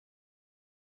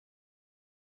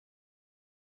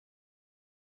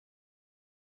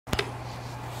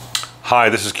Hi,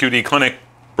 this is QD Clinic,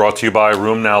 brought to you by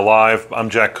RheumNow Live. I'm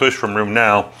Jack Cush from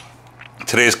RheumNow.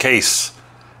 Today's case,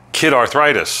 kid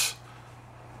arthritis.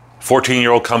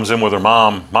 14-year-old comes in with her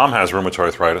mom. Mom has rheumatoid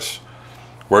arthritis.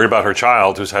 Worried about her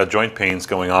child who's had joint pains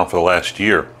going on for the last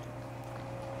year.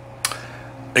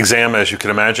 Exam, as you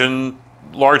can imagine,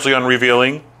 largely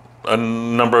unrevealing. A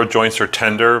number of joints are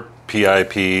tender,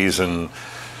 PIPs and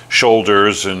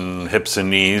shoulders and hips and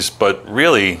knees, but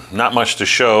really not much to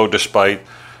show despite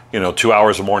 2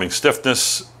 hours of morning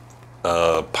stiffness,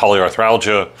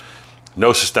 polyarthralgia,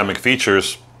 no systemic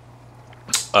features,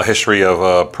 a history of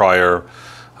a prior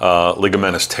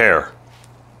ligamentous tear,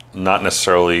 not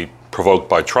necessarily provoked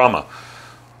by trauma.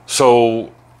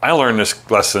 So I learned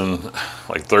this lesson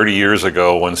like 30 years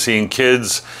ago when seeing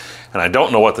kids, and I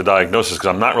don't know what the diagnosis is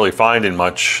because I'm not really finding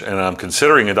much, and I'm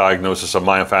considering a diagnosis of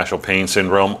myofascial pain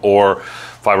syndrome or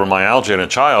fibromyalgia in a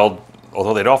child,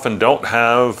 although they often don't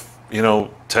have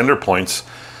tender points.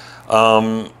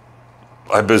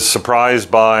 I've been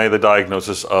surprised by the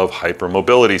diagnosis of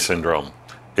hypermobility syndrome.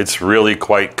 It's really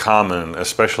quite common,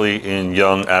 especially in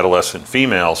young adolescent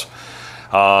females.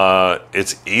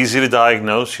 It's easy to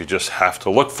diagnose, you just have to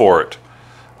look for it.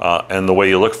 And the way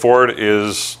you look for it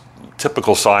is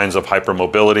typical signs of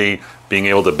hypermobility, being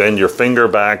able to bend your finger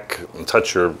back and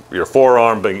touch your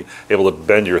forearm, being able to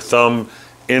bend your thumb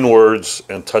inwards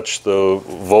and touch the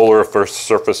volar first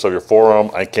surface of your forearm.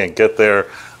 I can't get there.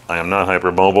 I am not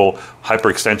hypermobile.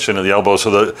 Hyperextension of the elbow.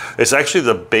 So it's actually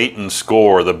the Baton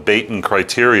score, the Baton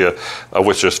criteria, of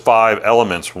which there's 5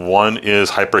 elements. One is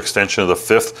hyperextension of the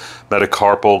 5th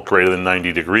metacarpal greater than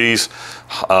 90 degrees,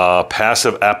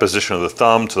 passive apposition of the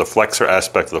thumb to the flexor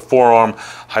aspect of the forearm,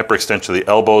 hyperextension of the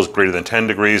elbows greater than 10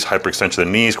 degrees, hyperextension of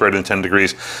the knees greater than 10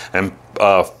 degrees, and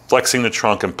flexing the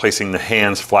trunk and placing the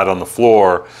hands flat on the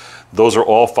floor. Those are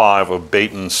all 5 of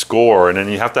Baton's score, and then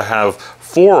you have to have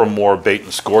 4 or more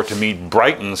Baton score to meet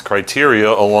Brighton's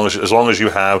criteria, as long as you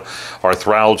have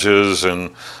arthralgias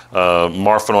and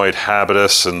marfanoid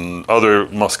habitus and other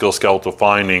musculoskeletal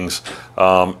findings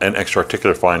and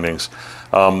extra-articular findings.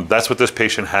 That's what this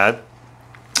patient had.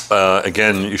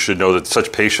 Again, you should know that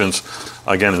such patients,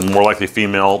 again, more likely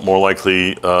female, more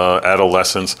likely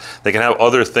adolescents. They can have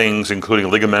other things, including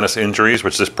ligamentous injuries,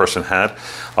 which this person had,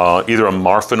 either a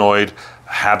marfanoid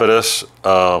habitus,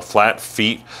 flat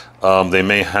feet. They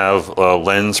may have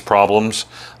lens problems.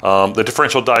 The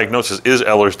differential diagnosis is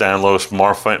Ehlers-Danlos,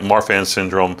 Marfan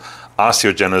syndrome,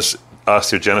 osteogenesis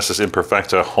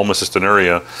imperfecta,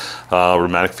 homocystinuria,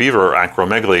 rheumatic fever, or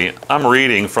acromegaly. I'm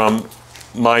reading from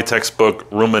my textbook,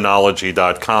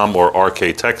 rheumanology.com or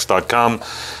rktext.com.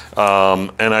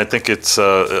 And I think it's,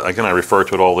 again, I refer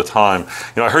to it all the time.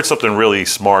 I heard something really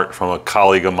smart from a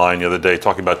colleague of mine the other day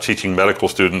talking about teaching medical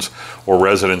students or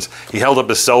residents. He held up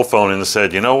his cell phone and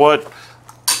said, you know what?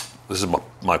 This is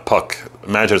my puck.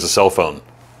 Imagine it's a cell phone.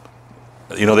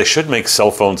 They should make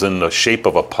cell phones in the shape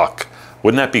of a puck.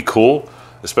 Wouldn't that be cool?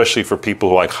 Especially for people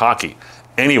who like hockey.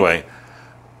 Anyway,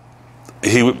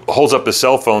 he holds up his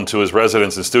cell phone to his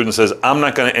residents and students, says, I'm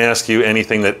not going to ask you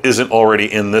anything that isn't already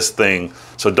in this thing.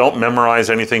 So don't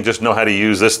memorize anything, just know how to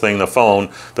use this thing, the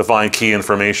phone, to find key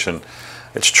information.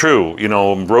 It's true,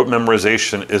 rote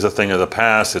memorization is a thing of the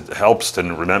past. It helps to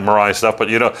memorize stuff, but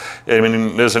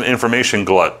there's an information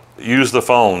glut. Use the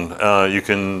phone. You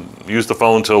can use the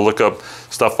phone to look up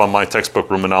stuff on my textbook,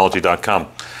 rheumanology.com.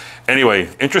 Anyway,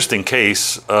 interesting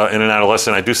case in an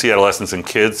adolescent. I do see adolescents and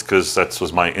kids because that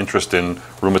was my interest in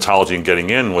rheumatology and getting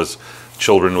in, was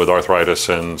children with arthritis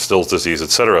and Still's disease,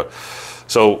 etc.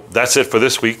 So that's it for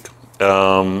this week.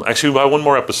 Actually, we'll have one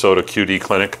more episode of QD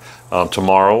Clinic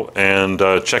tomorrow, and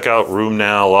check out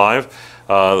RheumNow Live.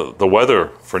 The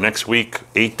weather for next week,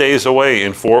 8 days away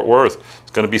in Fort Worth.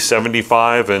 It's going to be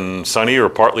 75 and sunny or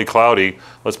partly cloudy.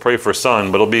 Let's pray for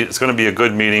sun, but it's going to be a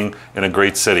good meeting in a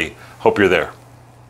great city. Hope you're there.